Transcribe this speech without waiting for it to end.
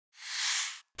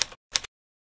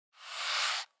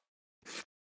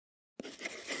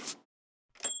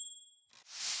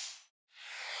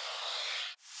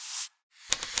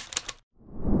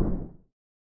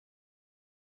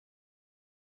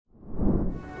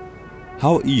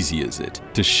How easy is it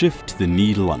to shift the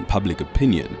needle on public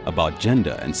opinion about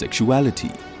gender and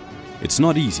sexuality? It's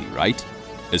not easy, right?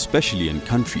 Especially in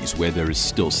countries where there is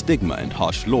still stigma and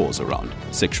harsh laws around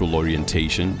sexual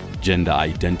orientation, gender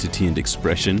identity and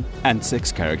expression, and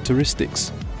sex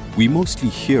characteristics. We mostly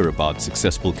hear about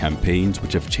successful campaigns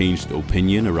which have changed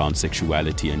opinion around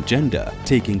sexuality and gender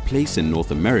taking place in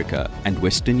North America and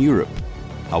Western Europe.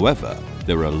 However,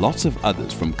 there are lots of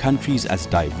others from countries as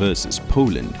diverse as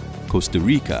Poland, Costa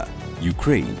Rica,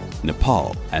 Ukraine,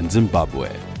 Nepal, and Zimbabwe.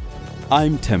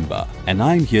 I'm Themba, and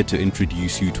I'm here to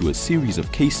introduce you to a series of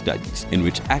case studies in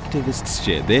which activists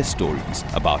share their stories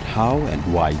about how and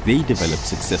why they developed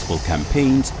successful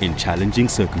campaigns in challenging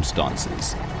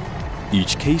circumstances.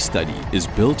 Each case study is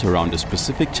built around a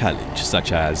specific challenge,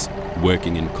 such as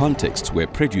working in contexts where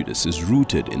prejudice is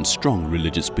rooted in strong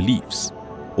religious beliefs,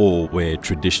 or where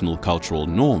traditional cultural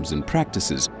norms and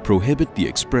practices prohibit the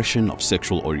expression of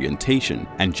sexual orientation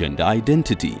and gender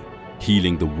identity,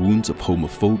 healing the wounds of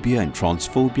homophobia and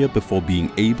transphobia before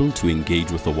being able to engage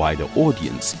with a wider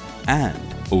audience, and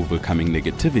overcoming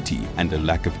negativity and a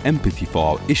lack of empathy for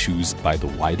our issues by the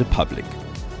wider public.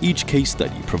 Each case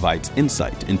study provides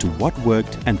insight into what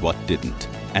worked and what didn't,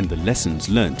 and the lessons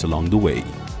learned along the way.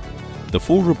 The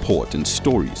full report and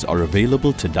stories are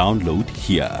available to download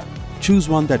here. Choose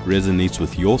one that resonates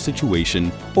with your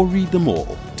situation or read them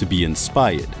all to be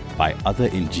inspired by other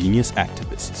ingenious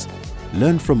activists.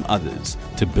 Learn from others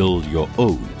to build your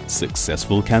own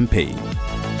successful campaign.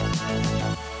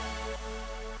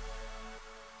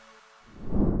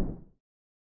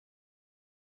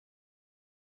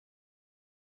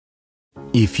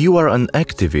 If you are an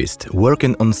activist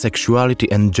working on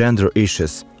sexuality and gender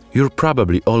issues, you're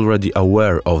probably already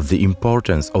aware of the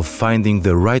importance of finding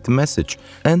the right message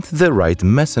and the right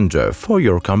messenger for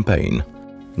your campaign.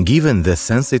 Given the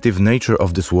sensitive nature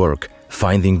of this work,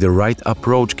 finding the right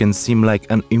approach can seem like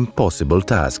an impossible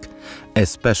task,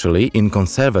 especially in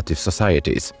conservative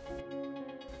societies.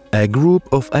 A group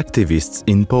of activists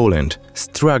in Poland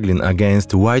struggling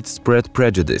against widespread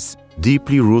prejudice,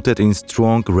 deeply rooted in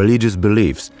strong religious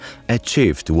beliefs,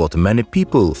 achieved what many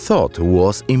people thought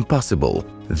was impossible.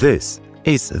 This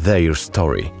is their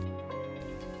story.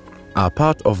 A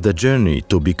part of the journey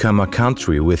to become a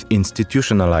country with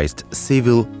institutionalized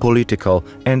civil, political,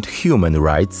 and human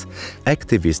rights,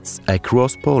 activists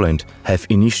across Poland have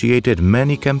initiated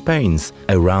many campaigns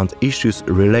around issues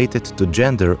related to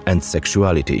gender and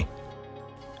sexuality.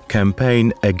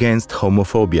 Campaign Against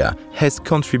Homophobia has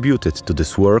contributed to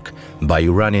this work by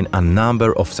running a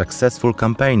number of successful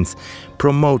campaigns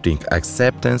promoting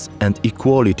acceptance and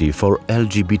equality for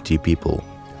LGBT people.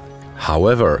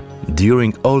 However,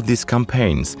 during all these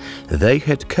campaigns, they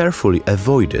had carefully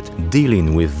avoided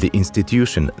dealing with the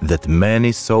institution that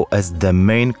many saw as the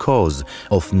main cause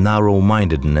of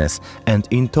narrow-mindedness and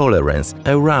intolerance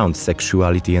around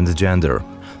sexuality and gender,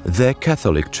 the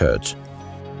Catholic Church.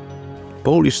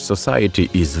 Polish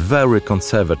society is very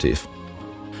conservative.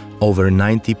 Over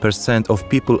 90% of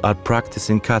people are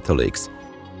practicing Catholics.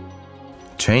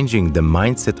 Changing the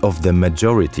mindset of the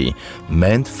majority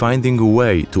meant finding a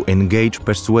way to engage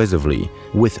persuasively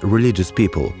with religious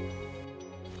people.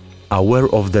 Aware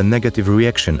of the negative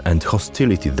reaction and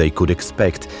hostility they could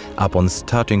expect upon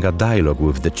starting a dialogue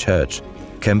with the Church,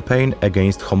 Campaign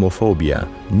Against Homophobia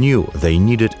knew they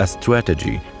needed a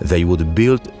strategy. They would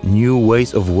build new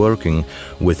ways of working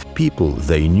with people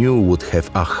they knew would have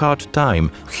a hard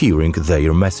time hearing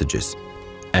their messages.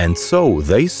 And so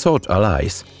they sought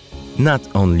allies, not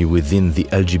only within the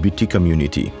LGBT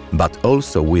community, but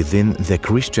also within the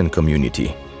Christian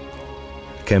community.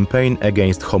 Campaign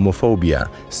Against Homophobia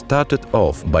started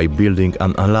off by building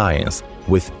an alliance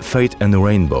with Faith and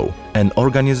Rainbow, an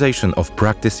organization of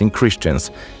practicing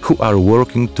Christians who are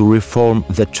working to reform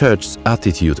the Church's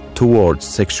attitude towards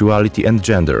sexuality and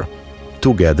gender.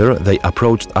 Together, they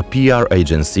approached a PR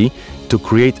agency to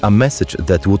create a message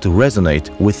that would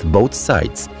resonate with both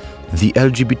sides: the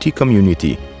LGBT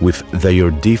community with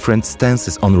their different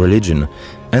stances on religion,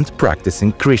 and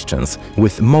practicing Christians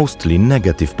with mostly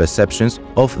negative perceptions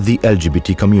of the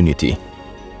LGBT community.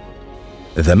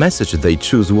 The message they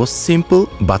chose was simple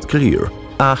but clear: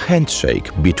 a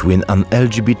handshake between an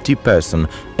LGBT person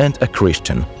and a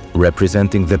Christian,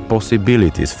 representing the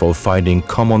possibilities for finding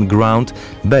common ground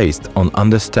based on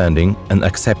understanding and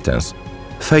acceptance.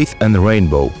 Faith and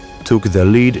Rainbow took the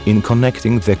lead in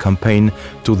connecting the campaign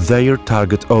to their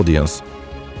target audience.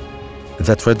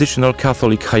 The traditional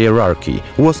Catholic hierarchy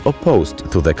was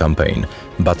opposed to the campaign,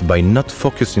 but by not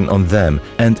focusing on them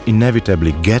and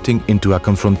inevitably getting into a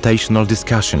confrontational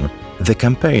discussion, The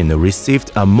campaign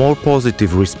received a more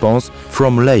positive response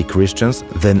from lay Christians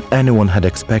than anyone had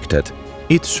expected.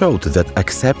 It showed that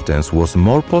acceptance was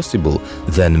more possible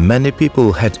than many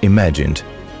people had imagined.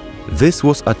 This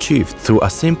was achieved through a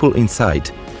simple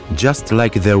insight. Just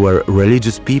like there were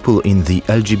religious people in the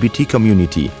LGBT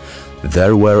community,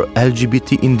 there were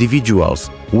LGBT individuals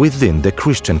within the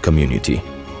Christian community.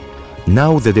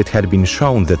 Now that it had been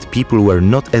shown that people were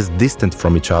not as distant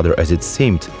from each other as it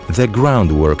seemed, the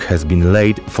groundwork has been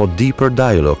laid for deeper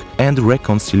dialogue and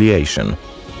reconciliation.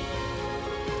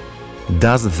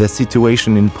 Does the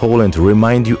situation in Poland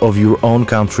remind you of your own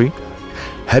country?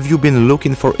 Have you been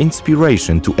looking for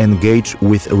inspiration to engage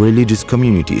with religious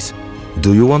communities?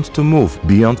 Do you want to move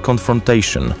beyond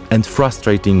confrontation and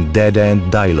frustrating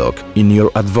dead-end dialogue in your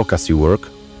advocacy work?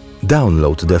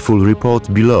 Download the full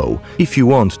report below if you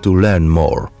want to learn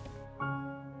more.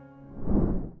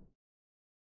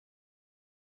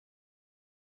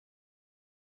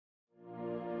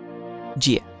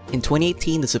 Gia, in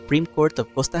 2018, the Supreme Court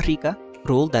of Costa Rica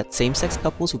ruled that same-sex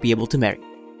couples would be able to marry.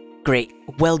 Great,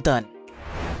 well done.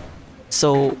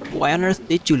 So, why on earth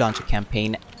did you launch a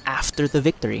campaign after the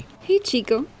victory? Hey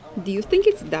Chico, do you think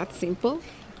it's that simple?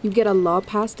 You get a law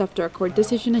passed after a court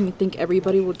decision and you think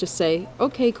everybody will just say,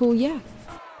 okay, cool, yeah.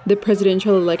 The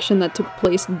presidential election that took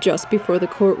place just before the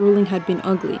court ruling had been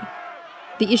ugly.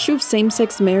 The issue of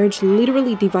same-sex marriage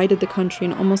literally divided the country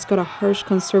and almost got a harsh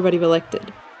conservative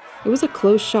elected. It was a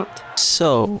close shot.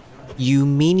 So, you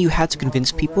mean you had to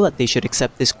convince people that they should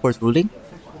accept this court ruling?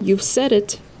 You've said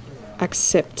it.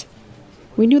 Accept.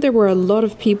 We knew there were a lot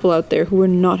of people out there who were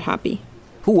not happy.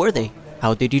 Who were they?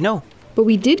 How did you know? But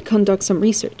we did conduct some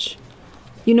research.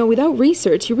 You know, without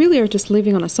research, you really are just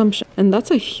living on assumption, and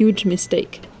that's a huge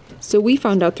mistake. So we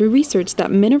found out through research that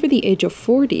men over the age of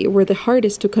 40 were the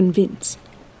hardest to convince.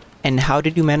 And how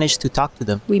did you manage to talk to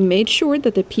them? We made sure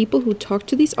that the people who talked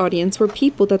to this audience were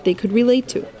people that they could relate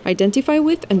to, identify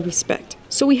with, and respect.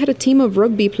 So we had a team of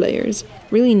rugby players,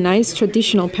 really nice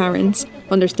traditional parents,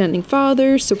 understanding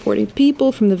fathers, supportive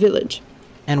people from the village.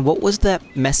 And what was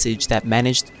that message that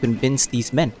managed to convince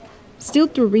these men? Still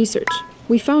through research,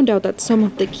 we found out that some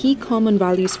of the key common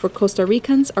values for Costa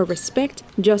Ricans are respect,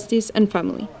 justice, and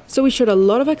family. So we showed a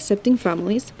lot of accepting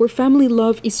families where family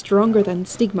love is stronger than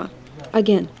stigma.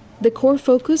 Again, the core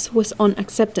focus was on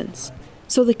acceptance.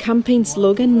 So the campaign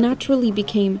slogan naturally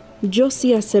became Yo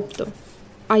sí acepto,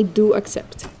 I do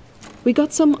accept. We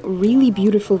got some really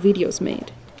beautiful videos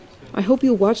made. I hope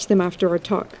you'll watch them after our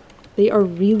talk. They are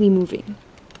really moving.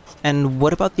 And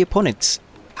what about the opponents?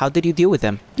 How did you deal with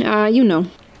them? You know,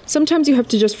 sometimes you have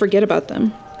to just forget about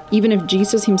them. Even if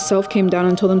Jesus himself came down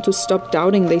and told them to stop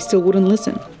doubting, they still wouldn't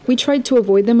listen. We tried to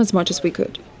avoid them as much as we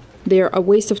could. They are a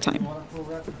waste of time.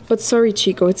 But sorry,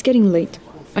 Chico, it's getting late.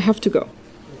 I have to go.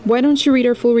 Why don't you read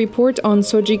our full report on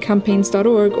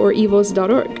sojicampaigns.org or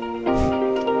evos.org?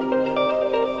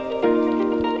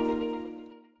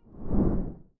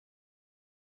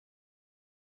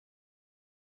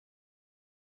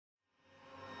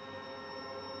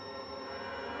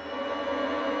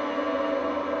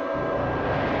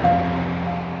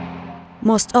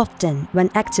 Most often, when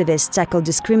activists tackle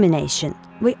discrimination,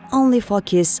 we only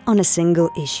focus on a single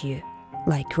issue,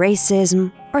 like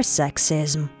racism or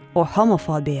sexism or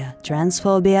homophobia,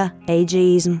 transphobia,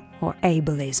 ageism or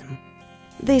ableism.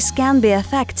 This can be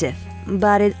effective,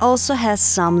 but it also has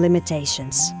some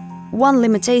limitations. One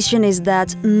limitation is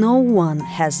that no one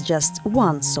has just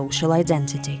one social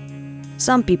identity.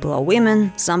 Some people are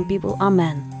women, some people are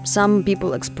men, some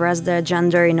people express their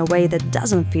gender in a way that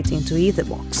doesn't fit into either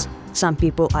box. Some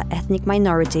people are ethnic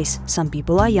minorities, some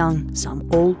people are young, some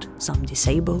old, some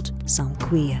disabled, some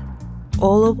queer.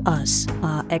 All of us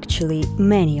are actually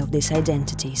many of these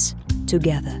identities,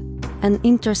 together. An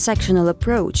intersectional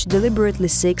approach deliberately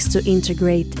seeks to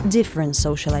integrate different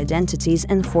social identities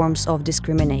and forms of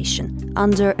discrimination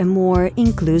under a more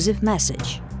inclusive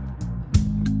message.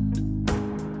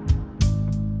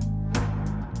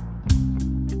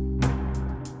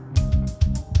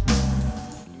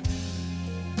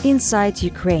 Inside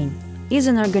Ukraine is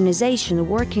an organization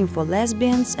working for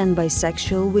lesbians and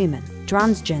bisexual women,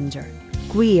 transgender,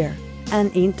 queer,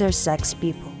 and intersex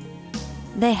people.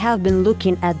 They have been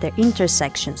looking at the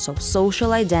intersections of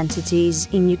social identities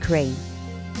in Ukraine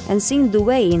and seeing the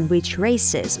way in which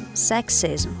racism,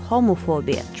 sexism,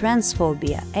 homophobia,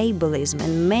 transphobia, ableism,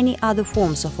 and many other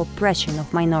forms of oppression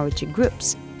of minority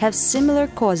groups have similar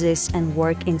causes and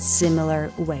work in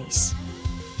similar ways.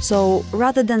 So,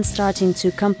 rather than starting to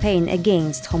campaign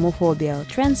against homophobia or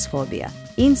transphobia,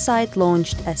 Insight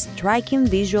launched a striking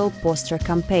visual poster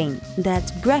campaign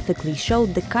that graphically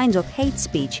showed the kind of hate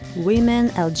speech women,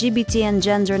 LGBT and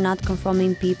gender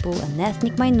not-conforming people and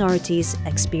ethnic minorities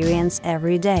experience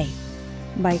every day.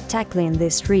 By tackling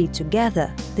these three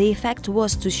together, the effect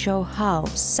was to show how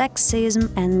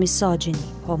sexism and misogyny,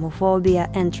 homophobia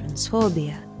and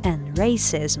transphobia, and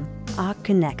racism are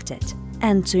connected,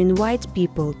 and to invite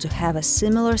people to have a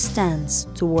similar stance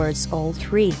towards all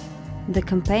three. The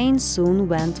campaign soon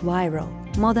went viral.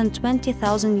 More than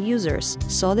 20,000 users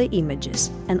saw the images,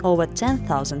 and over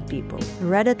 10,000 people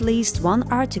read at least one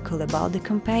article about the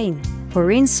campaign.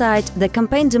 For Insight, the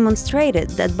campaign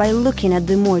demonstrated that by looking at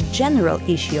the more general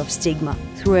issue of stigma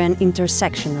through an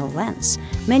intersectional lens,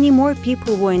 many more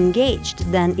people were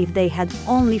engaged than if they had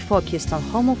only focused on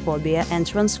homophobia and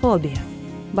transphobia.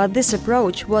 But this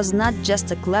approach was not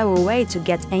just a clever way to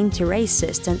get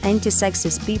anti-racist and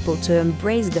anti-sexist people to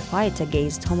embrace the fight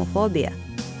against homophobia.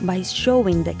 By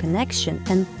showing the connection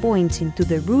and pointing to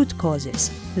the root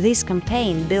causes, this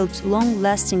campaign built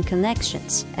long-lasting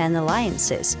connections and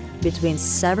alliances between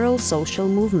several social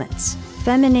movements.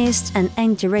 Feminist and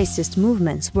anti-racist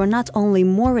movements were not only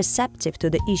more receptive to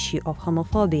the issue of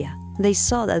homophobia, they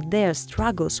saw that their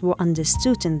struggles were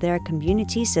understood in their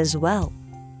communities as well.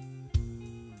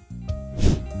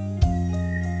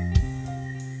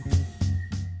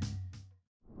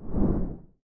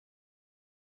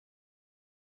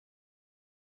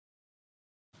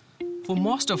 For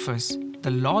most of us,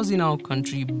 the laws in our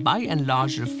country by and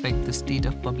large reflect the state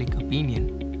of public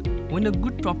opinion. When a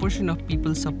good proportion of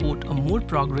people support a more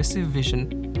progressive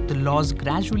vision, the laws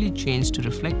gradually change to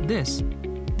reflect this.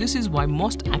 This is why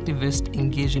most activists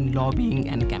engage in lobbying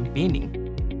and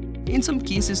campaigning. In some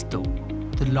cases though,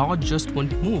 the law just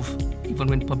won't move, even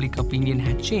when public opinion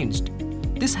had changed.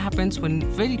 This happens when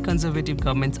very conservative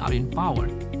governments are in power.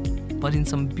 But in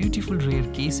some beautiful rare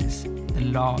cases, the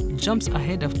law jumps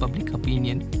ahead of public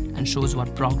opinion and shows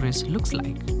what progress looks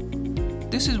like.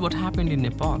 This is what happened in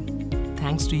Nepal,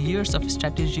 thanks to years of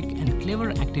strategic and clever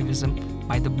activism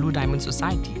by the Blue Diamond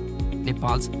Society,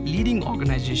 Nepal's leading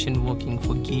organization working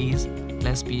for gays,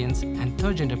 lesbians, and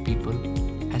third-gender people,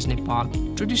 as Nepal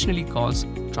traditionally calls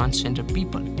transgender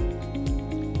people.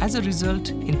 As a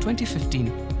result, in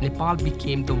 2015, Nepal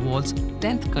became the world's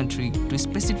 10th country to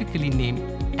specifically name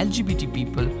LGBT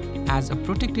people as a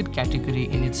protected category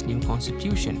in its new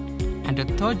constitution, and a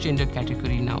third gender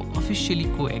category now officially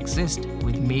coexists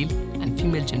with male and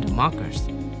female gender markers.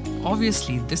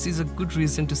 Obviously, this is a good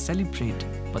reason to celebrate,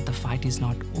 but the fight is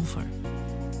not over.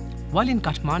 While in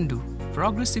Kathmandu,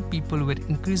 progressive people were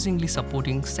increasingly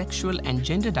supporting sexual and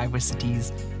gender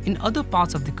diversities, in other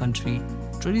parts of the country,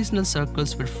 traditional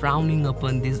circles were frowning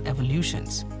upon these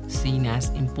evolutions, seen as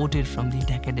imported from the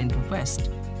decadent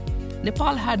West.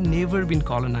 Nepal had never been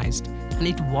colonized, and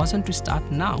it wasn't to start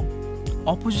now.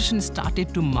 Opposition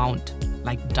started to mount,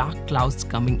 like dark clouds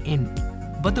coming in.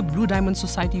 But the Blue Diamond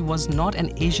Society was not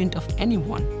an agent of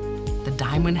anyone. The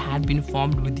diamond had been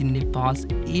formed within Nepal's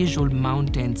age-old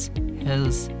mountains,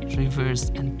 hills, rivers,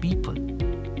 and people.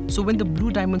 So when the Blue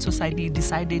Diamond Society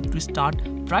decided to start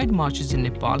pride marches in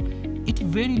Nepal, it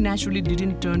very naturally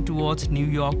didn't turn towards New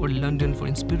York or London for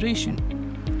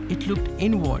inspiration. It looked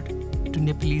inward to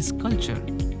Nepalese culture.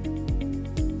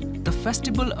 The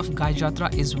festival of Gai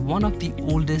Jatra is one of the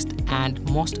oldest and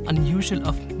most unusual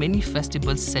of many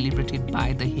festivals celebrated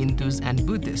by the Hindus and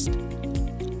Buddhists.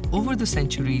 Over the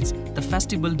centuries, the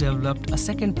festival developed a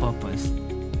second purpose.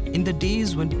 In the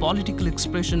days when political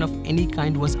expression of any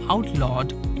kind was outlawed,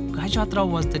 Gai Jatra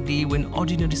was the day when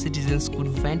ordinary citizens could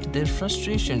vent their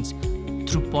frustrations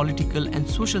through political and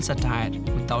social satire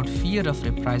without fear of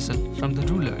reprisal from the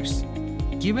rulers.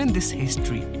 Given this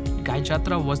history, Gai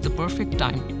Jatra was the perfect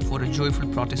time for a joyful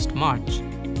protest march.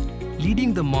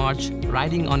 Leading the march,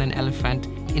 riding on an elephant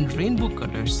in rainbow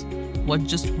colors, was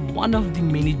just one of the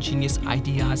many genius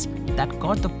ideas that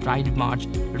got the Pride March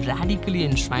radically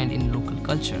enshrined in local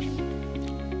culture.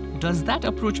 Does that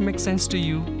approach make sense to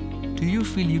you? Do you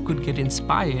feel you could get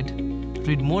inspired?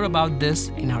 Read more about this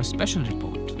in our special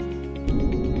report.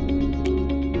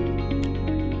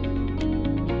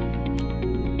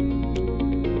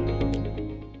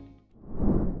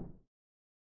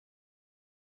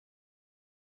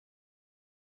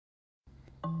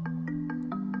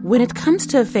 When it comes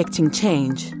to affecting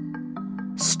change,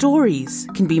 stories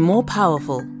can be more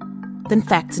powerful than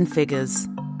facts and figures.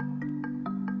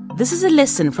 This is a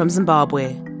lesson from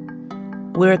Zimbabwe,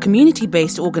 where a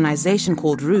community-based organization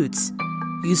called Roots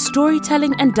used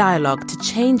storytelling and dialogue to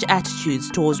change attitudes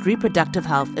towards reproductive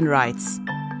health and rights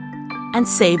and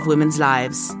save women's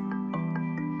lives.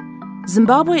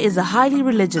 Zimbabwe is a highly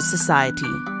religious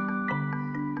society.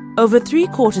 Over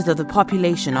 3/4 of the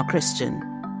population are Christian.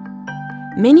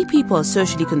 Many people are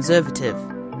socially conservative,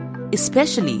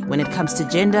 especially when it comes to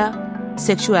gender,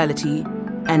 sexuality,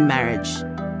 and marriage.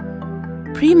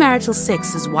 Premarital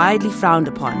sex is widely frowned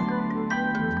upon,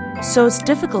 so it's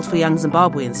difficult for young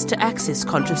Zimbabweans to access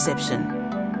contraception.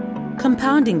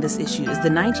 Compounding this issue is the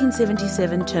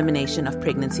 1977 Termination of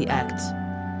Pregnancy Act.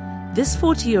 This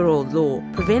 40-year-old law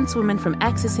prevents women from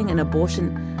accessing an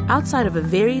abortion outside of a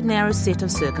very narrow set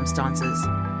of circumstances.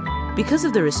 Because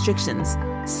of the restrictions,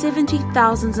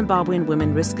 70,000 Zimbabwean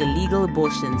women risk illegal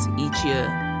abortions each year.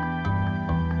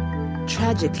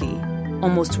 Tragically,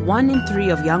 almost 1 in 3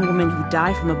 of young women who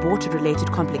die from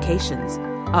aborted-related complications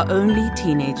are only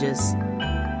teenagers.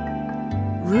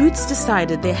 Roots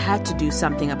decided they had to do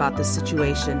something about this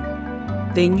situation.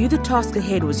 They knew the task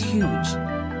ahead was huge.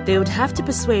 They would have to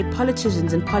persuade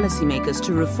politicians and policymakers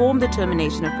to reform the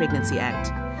Termination of Pregnancy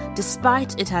Act,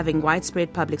 despite it having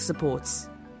widespread public supports.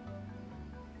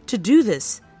 To do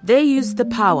this, they used the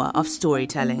power of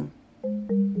storytelling.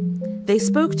 They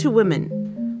spoke to women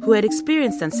who had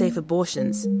experienced unsafe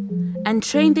abortions and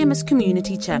trained them as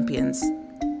community champions.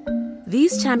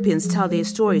 These champions tell their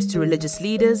stories to religious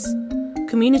leaders,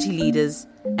 community leaders,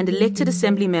 and elected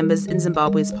assembly members in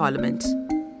Zimbabwe's parliament.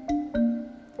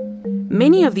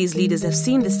 Many of these leaders have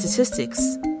seen the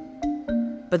statistics,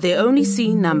 but they only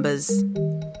see numbers.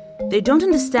 They don't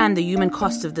understand the human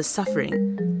cost of this suffering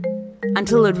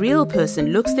until a real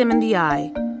person looks them in the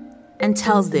eye and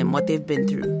tells them what they've been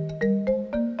through.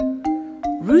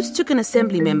 Ruth took an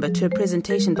assembly member to a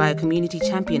presentation by a community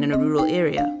champion in a rural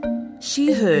area.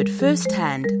 She heard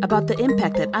firsthand about the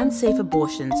impact that unsafe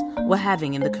abortions were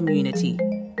having in the community.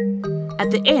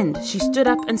 At the end, she stood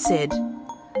up and said,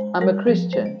 "I'm a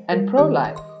Christian and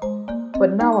pro-life,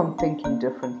 but now I'm thinking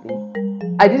differently.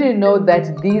 I didn't know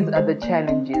that these are the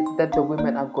challenges that the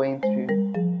women are going through.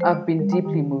 I've been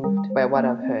deeply moved by what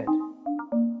I've heard."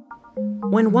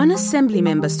 When one assembly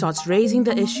member starts raising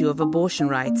the issue of abortion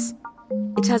rights,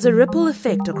 it has a ripple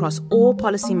effect across all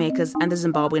policymakers and the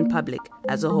Zimbabwean public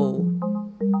as a whole.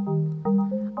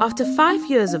 After 5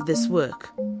 years of this work,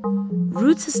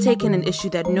 Roots has taken an issue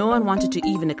that no one wanted to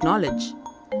even acknowledge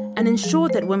and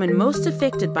ensured that women most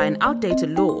affected by an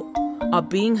outdated law are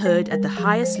being heard at the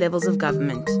highest levels of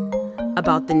government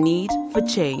about the need for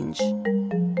change.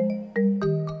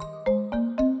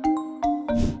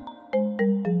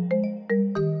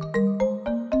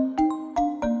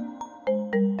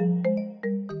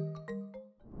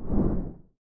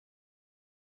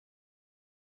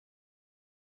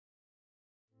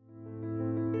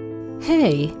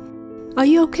 Hey, are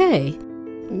you okay?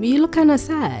 You look kinda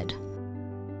sad.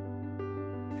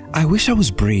 I wish I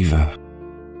was braver.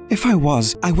 If I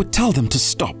was, I would tell them to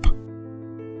stop.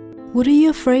 What are you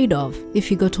afraid of if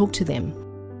you go talk to them?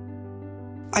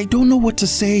 I don't know what to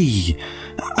say.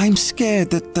 I'm scared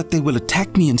that they will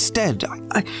attack me instead.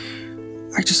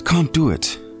 I just can't do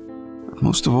it.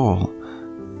 Most of all,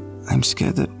 I'm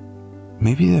scared that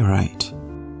maybe they're right.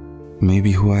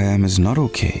 Maybe who I am is not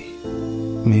okay.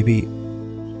 Maybe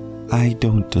I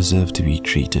don't deserve to be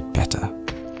treated better.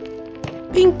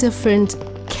 Being different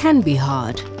can be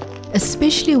hard,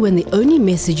 especially when the only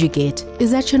message you get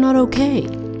is that you're not okay.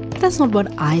 That's not what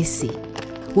I see.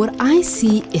 What I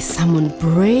see is someone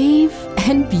brave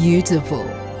and beautiful.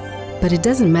 But it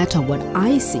doesn't matter what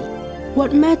I see.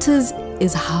 What matters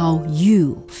is how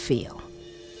you feel.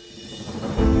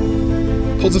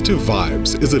 Positive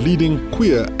Vibes is a leading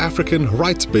queer African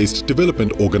rights-based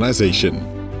development organization.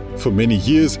 For many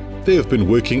years, they have been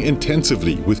working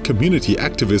intensively with community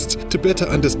activists to better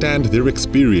understand their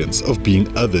experience of being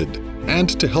othered and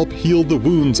to help heal the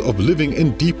wounds of living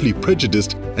in deeply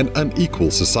prejudiced and unequal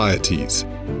societies.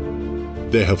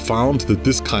 They have found that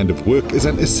this kind of work is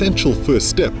an essential first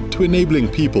step to enabling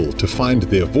people to find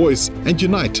their voice and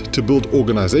unite to build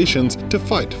organizations to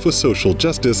fight for social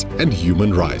justice and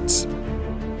human rights.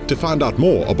 To find out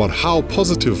more about how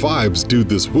Positive Vibes do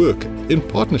this work in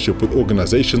partnership with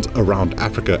organizations around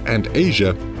Africa and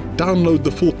Asia, download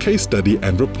the full case study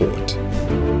and report.